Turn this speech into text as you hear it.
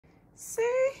So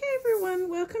hey everyone,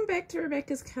 welcome back to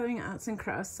Rebecca's Colouring Arts and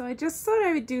Crafts. So I just thought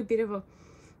I would do a bit of a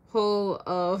haul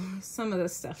of some of the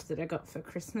stuff that I got for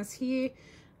Christmas here.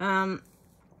 I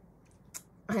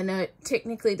know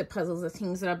technically the puzzles are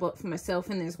things that I bought for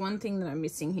myself, and there's one thing that I'm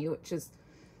missing here, which is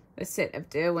a set of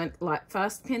Derwent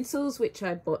Lightfast pencils, which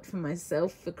I bought for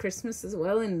myself for Christmas as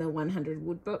well in the 100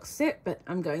 Woodbox set, but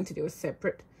I'm going to do a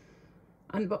separate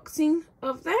unboxing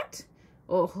of that,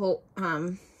 or haul,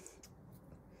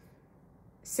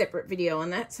 separate video on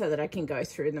that so that I can go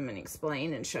through them and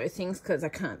explain and show things, because I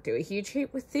can't do a huge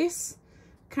heap with this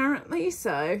currently.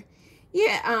 So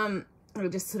yeah, I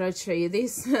just thought I'd show you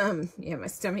this. Yeah, my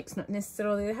stomach's not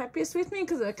necessarily the happiest with me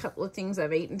because of a couple of things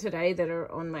I've eaten today that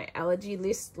are on my allergy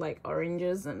list, like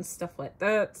oranges and stuff like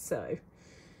that. So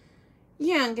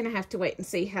yeah, I'm gonna have to wait and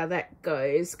see how that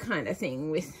goes, kind of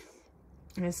thing, with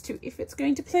as to if it's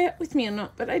going to play out with me or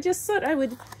not. But I just thought I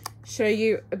would show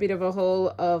you a bit of a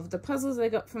haul of the puzzles I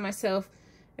got for myself,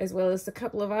 as well as the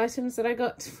couple of items that I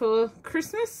got for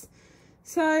Christmas.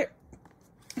 So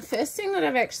the first thing that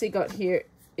I've actually got here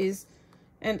is,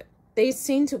 and these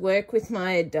seem to work with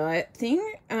my diet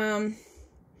thing, the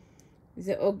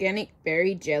organic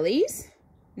berry jellies.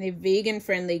 They're vegan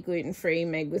friendly, gluten-free,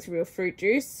 made with real fruit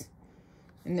juice,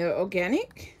 and they're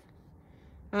organic.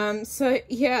 So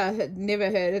yeah, I had never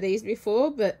heard of these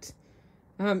before, but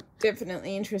I'm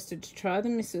definitely interested to try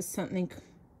them. This was something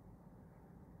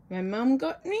my mum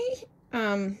got me.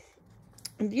 And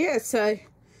yeah, so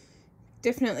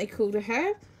definitely cool to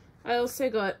have. I also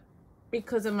got,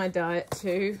 because of my diet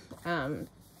too, my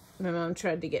mum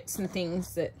tried to get some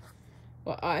things that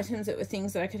were items that were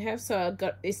things that I could have. So I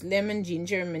got this lemon,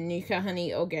 ginger, and manuka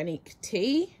honey organic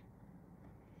tea.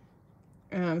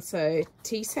 So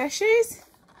tea sachets.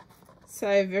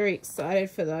 So very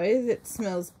excited for those. It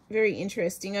smells very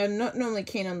interesting. I'm not normally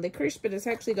keen on licorice, but it's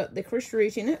actually got licorice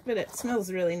root in it, but it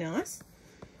smells really nice.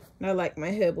 And I like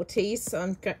my herbal teas, so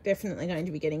I'm definitely going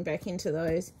to be getting back into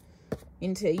those,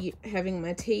 into having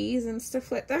my teas and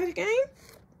stuff like that again.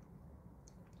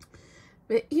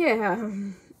 But yeah,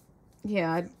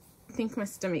 I think my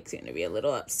stomach's going to be a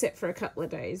little upset for a couple of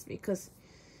days because,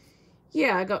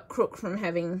 yeah, I got crook from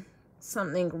having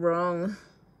something wrong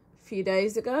few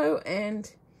days ago,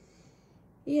 and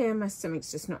yeah, my stomach's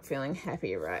just not feeling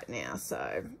happy right now.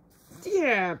 So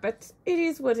yeah, but it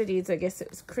is what it is. I guess it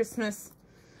was Christmas,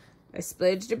 I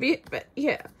splurged a bit, but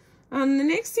yeah. The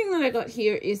next thing that I got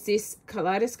here is this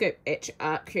Kaleidoscope Etch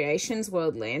Art Creations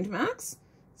World Landmarks.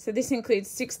 So this includes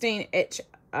 16 etch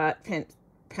art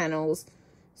panels,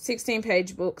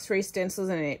 16-page book, 3 stencils,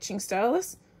 and an etching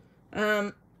stylus.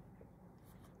 I'm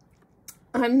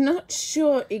not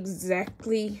sure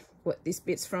exactly what this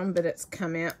bit's from, but it's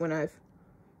come out when I've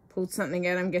pulled something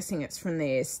out. I'm guessing it's from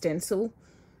their stencil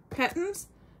patterns.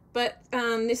 But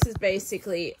this is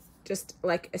basically just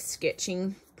like a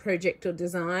sketching project or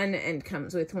design, and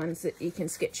comes with ones that you can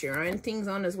sketch your own things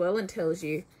on as well, and tells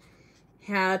you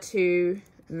how to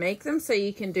make them so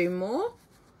you can do more,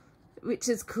 which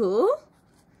is cool.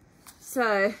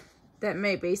 So that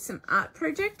may be some art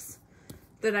projects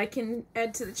that I can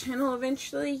add to the channel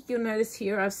eventually. You'll notice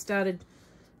here I've started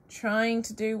trying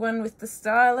to do one with the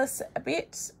stylus a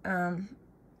bit. I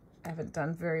haven't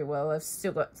done very well. I've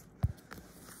still got,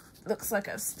 looks like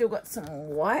I've still got some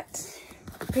white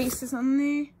pieces on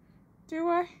there. Do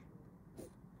I?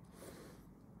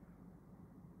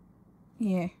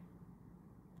 Yeah.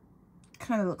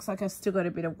 Kind of looks like I've still got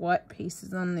a bit of white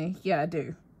pieces on there. Yeah, I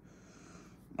do.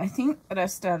 I think that I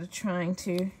started trying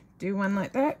to do one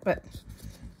like that, but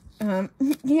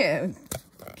yeah,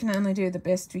 can only do the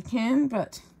best we can.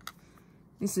 But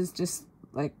this is just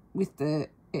like with the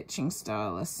etching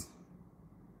stylus,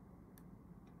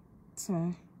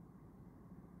 so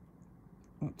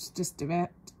it's just about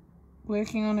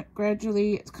working on it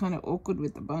gradually. It's kind of awkward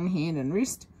with the bum hand and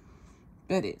wrist,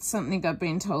 but it's something I've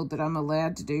been told that I'm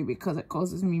allowed to do because it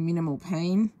causes me minimal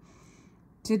pain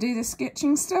to do the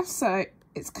sketching stuff. So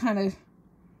it's kind of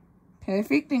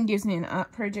perfect and gives me an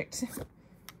art project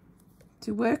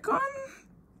to work on.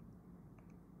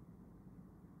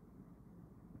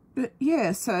 But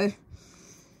yeah, so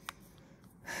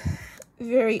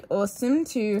very awesome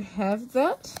to have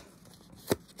that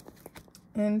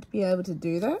and be able to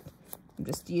do that. I'm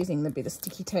just using the bit of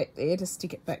sticky tape there to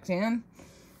stick it back down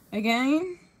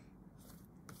again.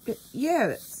 But yeah,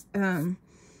 it's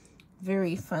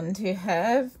very fun to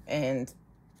have, and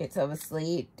it's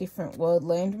obviously different world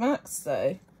landmarks,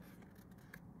 so,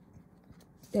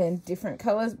 and different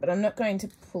colors, but I'm not going to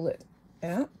pull it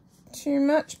out too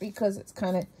much because it's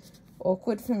kind of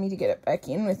awkward for me to get it back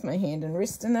in with my hand and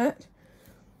wrist and that.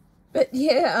 But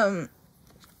yeah,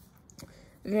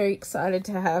 very excited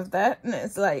to have that. And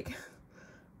it's like,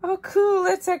 oh cool,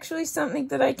 that's actually something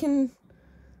that I can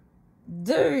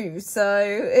do. So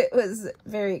it was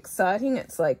very exciting.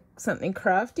 It's like something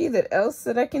crafty else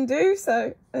that I can do.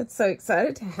 So it's so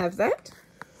excited to have that.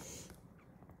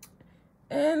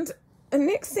 And the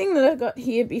next thing that I got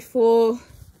here before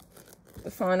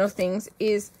the final things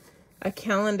is a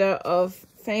calendar of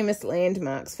famous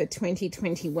landmarks for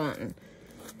 2021.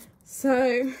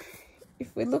 So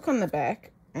if we look on the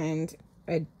back, and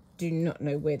I do not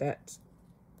know where that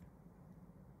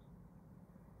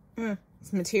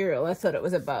it's material. I thought it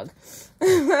was a bug.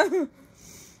 If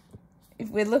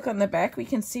we look on the back, we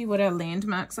can see what our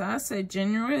landmarks are. So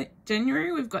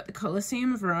January we've got the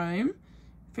Colosseum of Rome.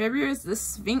 February is the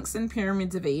Sphinx and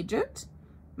Pyramids of Egypt.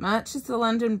 March is the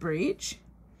London Bridge.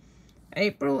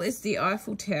 April is the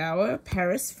Eiffel Tower,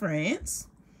 Paris, France.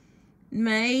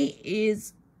 May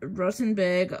is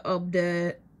Rothenburg ob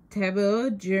der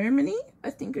Tauber, Germany, I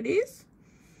think it is.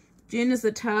 June is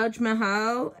the Taj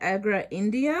Mahal, Agra,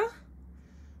 India.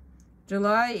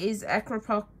 July is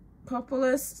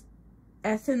Acropolis,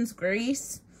 Athens,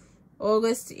 Greece.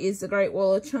 August is the Great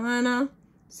Wall of China.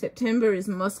 September is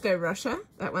Moscow, Russia.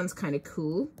 That one's kind of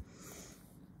cool.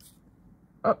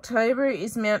 October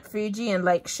is Mount Fuji and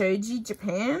Lake Shoji,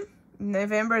 Japan.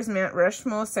 November is Mount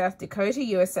Rushmore, South Dakota,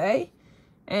 USA.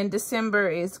 And December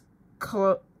is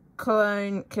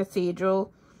Cologne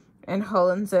Cathedral and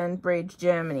Hohenzollern Bridge,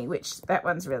 Germany, which that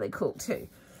one's really cool too.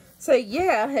 So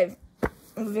yeah,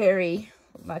 I'm very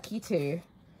lucky to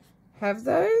have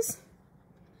those.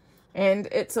 And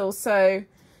it's also,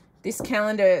 this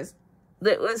calendar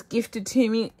that was gifted to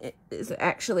me is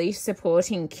actually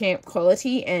supporting Camp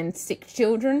Quality and sick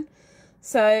children.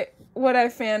 So what I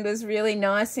found was really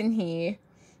nice in here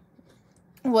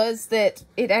was that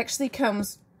it actually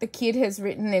comes, the kid has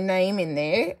written their name in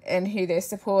there and who they're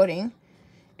supporting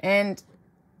and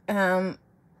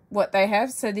what they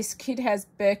have. So this kid has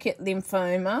Burkitt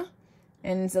lymphoma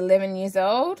and is 11 years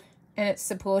old, and it's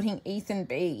supporting Ethan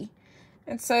B.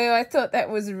 And so I thought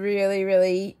that was really,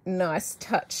 really nice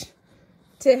touch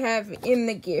to have in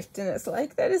the gift. And it's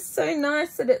like, that is so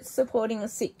nice that it's supporting a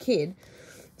sick kid.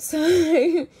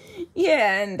 So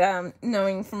yeah, and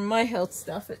knowing from my health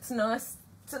stuff, it's nice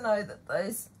to know that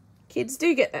those kids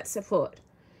do get that support.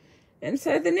 And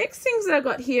so the next things that I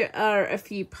got here are a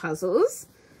few puzzles.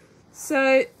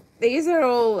 So these are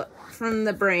all from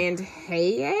the brand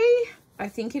Hey, I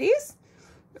think it is.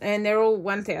 And they're all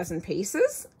 1,000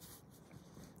 pieces.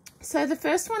 So the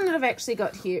first one that I've actually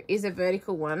got here is a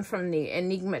vertical one from the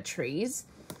Enigma Trees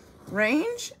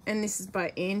range. And this is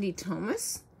by Andy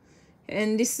Thomas.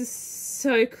 And this is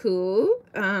so cool.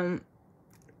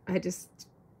 I just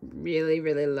really,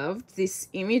 really loved this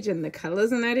image and the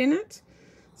colours and that in it.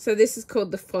 So this is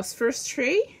called the Phosphorus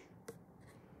Tree.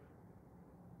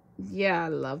 Yeah, I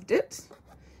loved it.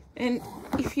 And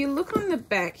if you look on the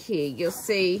back here, you'll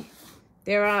see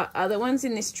there are other ones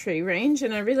in this tree range,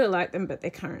 and I really like them, but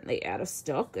they're currently out of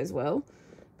stock as well.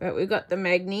 But we've got the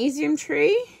Magnesium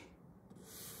Tree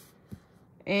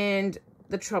and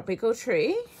the Tropical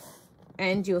Tree,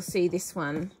 and you'll see this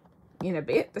one in a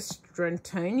bit, the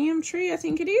Stratonium Tree, I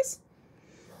think it is.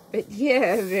 But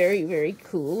yeah, very, very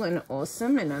cool and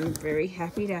awesome, and I'm very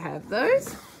happy to have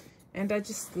those. And I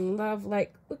just love,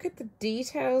 like, look at the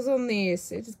details on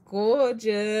this. It's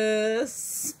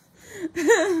gorgeous.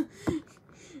 And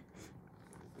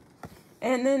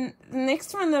then the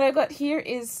next one that I got here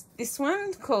is this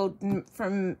one called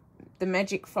from the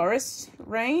Magic Forest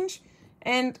range.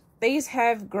 And these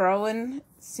have grown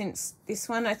since this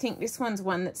one. I think this one's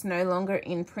one that's no longer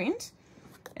in print.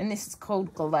 And this is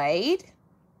called Glade.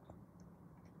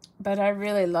 But I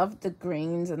really loved the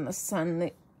greens and the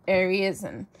sunlit areas,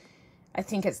 and I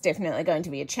think it's definitely going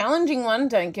to be a challenging one,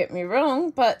 don't get me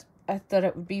wrong, but I thought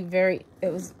it would be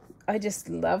I just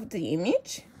loved the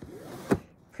image,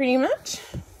 pretty much.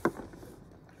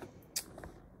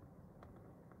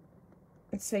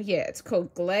 And so, yeah, it's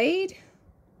called Glade.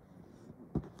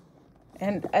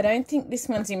 And I don't think this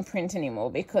one's in print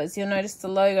anymore because you'll notice the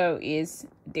logo is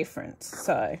different.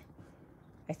 So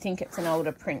I think it's an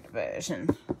older print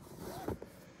version.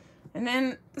 And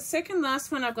then the second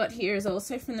last one I've got here is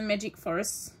also from the Magic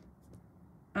Forest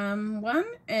one.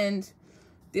 And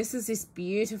this is this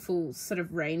beautiful sort of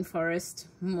rainforest,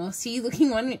 mossy looking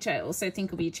one, which I also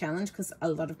think will be a challenge because a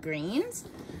lot of greens.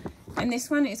 And this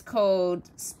one is called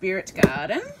Spirit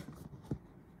Garden.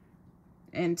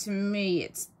 And to me,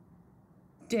 it's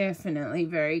definitely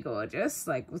very gorgeous,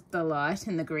 like with the light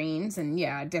and the greens. And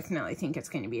yeah, I definitely think it's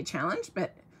going to be a challenge,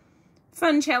 but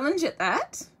fun challenge at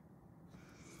that.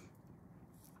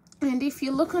 And if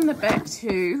you look on the back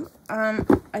too,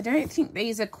 I don't think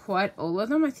these are quite all of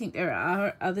them. I think there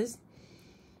are others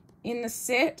in the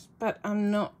set, but I'm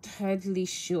not totally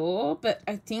sure. But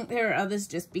I think there are others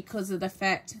just because of the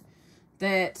fact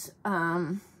that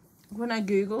when I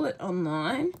Google it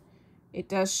online, it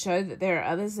does show that there are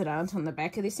others that aren't on the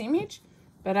back of this image.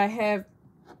 But I have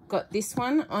got this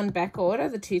one on back order,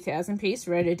 the 2000 piece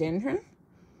rhododendron.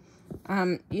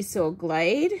 You saw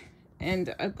Glade.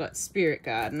 And I've got Spirit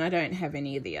Garden. I don't have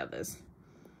any of the others.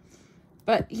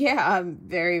 But yeah, I'm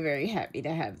very, very happy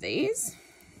to have these.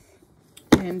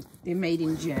 And they're made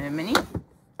in Germany.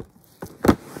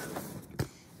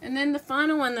 And then the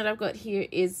final one that I've got here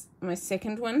is my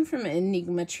second one from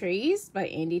Enigma Trees by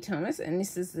Andy Thomas. And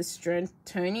this is the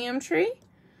Stratonium tree.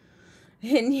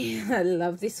 And yeah, I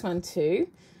love this one too.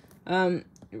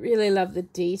 Really love the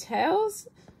details.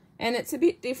 And it's a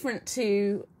bit different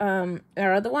to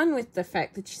our other one with the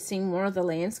fact that you see more of the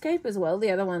landscape as well.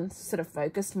 The other one's sort of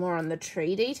focused more on the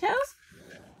tree details.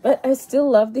 But I still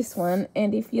love this one.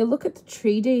 And if you look at the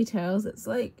tree details, it's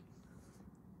like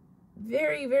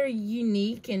very, very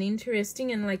unique and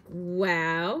interesting and like,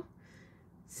 wow.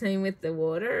 Same with the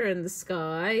water and the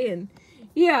sky. And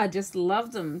yeah, I just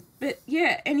love them. But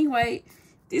yeah, anyway,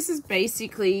 this is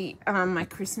basically my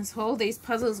Christmas haul. These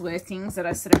puzzles were things that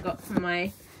I sort of got from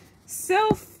my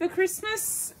self for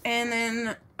Christmas, and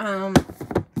then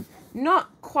not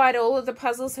quite all of the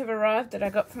puzzles have arrived that I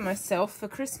got for myself for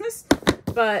Christmas,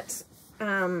 but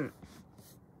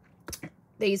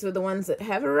these were the ones that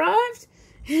have arrived.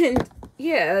 And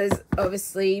yeah, there's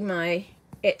obviously my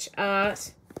etch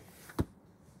art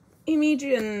image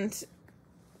and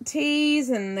teas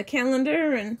and the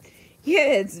calendar, and yeah,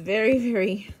 it's very,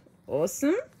 very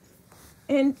awesome.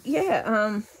 And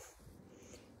yeah,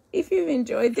 if you've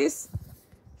enjoyed this,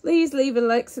 please leave a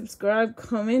like, subscribe,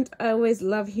 comment. I always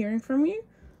love hearing from you.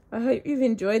 I hope you've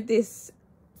enjoyed this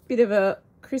bit of a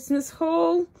Christmas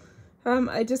haul.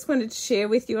 I just wanted to share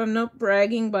with you. I'm not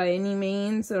bragging by any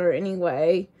means or any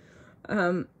way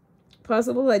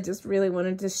possible. I just really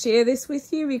wanted to share this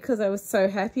with you because I was so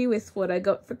happy with what I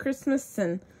got for Christmas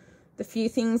and the few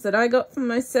things that I got for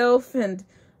myself. And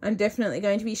I'm definitely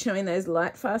going to be showing those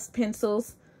Lightfast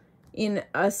pencils in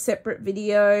a separate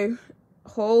video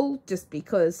haul, just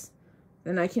because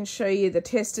then I can show you the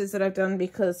testers that I've done,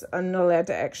 because I'm not allowed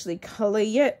to actually color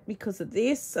yet because of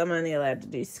this. I'm only allowed to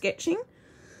do sketching.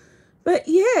 But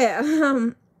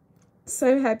yeah,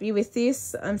 so happy with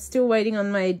this. I'm still waiting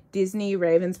on my Disney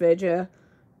Ravensburger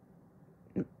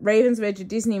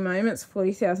Disney Moments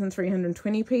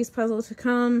 40,320 piece puzzle to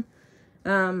come.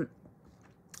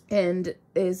 And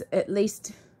there's at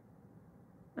least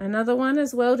another one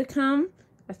as well to come,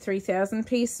 a 3,000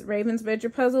 piece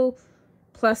Ravensburger puzzle,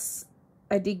 plus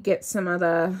I did get some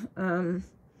other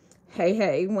Hey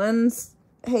Hey ones,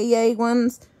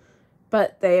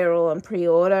 but they are all on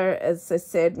pre-order. As I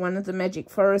said, one of the Magic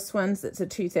Forest ones, that's a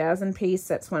 2,000 piece,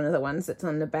 that's one of the ones that's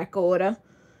on the back order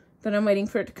that I'm waiting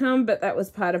for it to come, but that was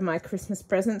part of my Christmas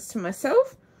presents to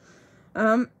myself.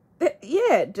 But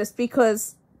yeah, just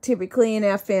because typically in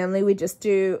our family we just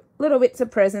do little bits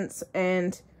of presents,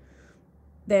 and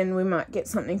then we might get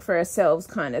something for ourselves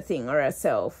kind of thing, or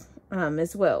ourselves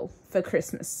as well for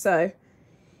Christmas. So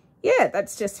yeah,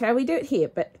 that's just how we do it here.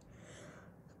 But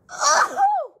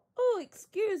oh,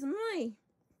 excuse me.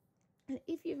 And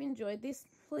if you've enjoyed this,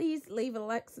 please leave a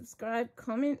like, subscribe,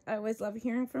 comment. I always love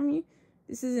hearing from you.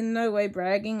 This is in no way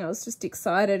bragging. I was just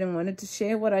excited and wanted to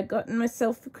share what I'd gotten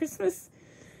myself for Christmas.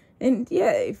 And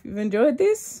yeah, if you've enjoyed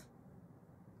this,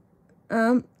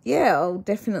 yeah, I'll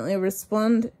definitely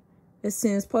respond as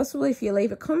soon as possible if you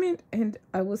leave a comment, and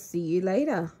I will see you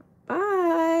later.